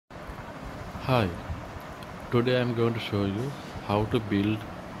Hi, today I'm going to show you how to build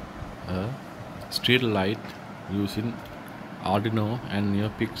a street light using Arduino and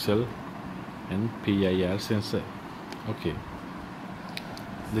NeoPixel and PIR sensor. Okay,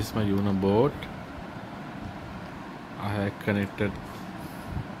 this is my Uno board. I have connected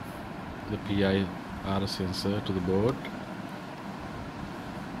the PIR sensor to the board,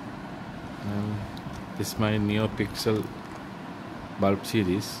 and this is my NeoPixel bulb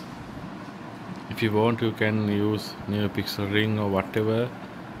series. If you want, you can use NeoPixel ring or whatever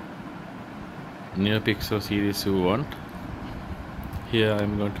NeoPixel series you want. Here I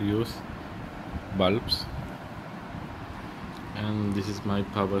am going to use bulbs, and this is my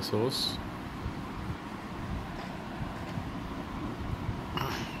power source.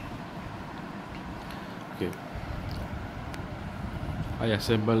 Okay, I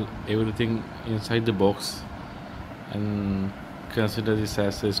assemble everything inside the box and consider this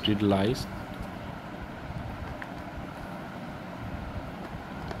as a street light.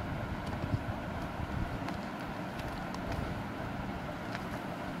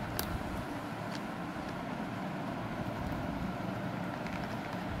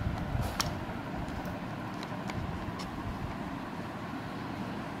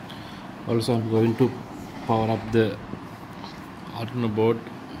 Also, I'm going to power up the Arduino board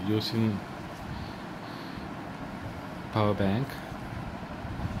using power bank.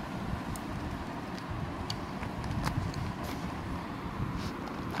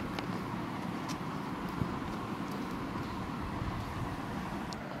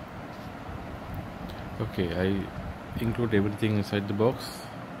 Okay, I include everything inside the box,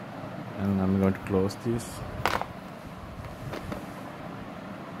 and I'm going to close this.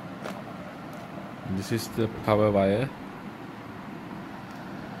 This is the power wire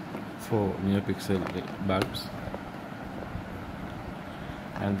for NeoPixel bulbs,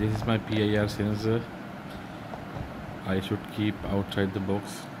 and this is my PIR sensor. I should keep outside the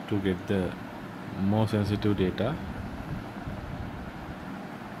box to get the more sensitive data.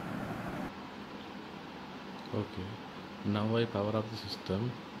 Okay, now I power up the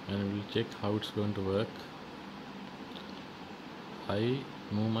system and we'll check how it's going to work. I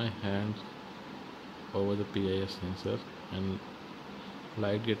move my hand over the PIR sensor and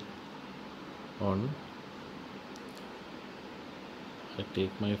light get on. I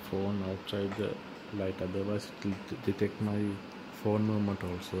take my phone outside the light, otherwise it will detect my phone movement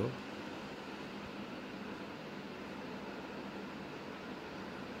also.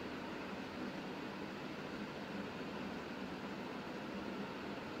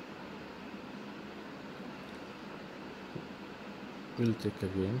 We'll check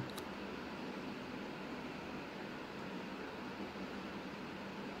again.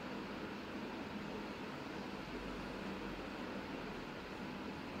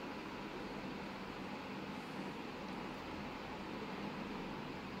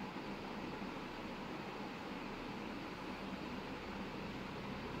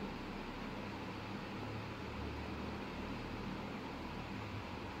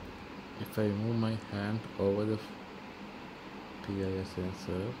 If I move my hand over the PIR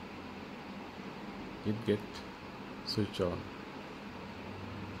sensor, it gets switch on.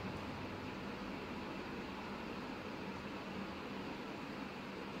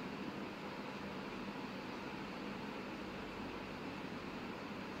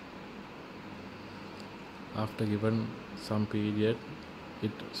 After given some period,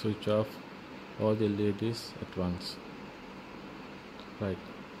 it switch off all the LEDs at once. Right.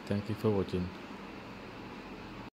 Thank you for watching.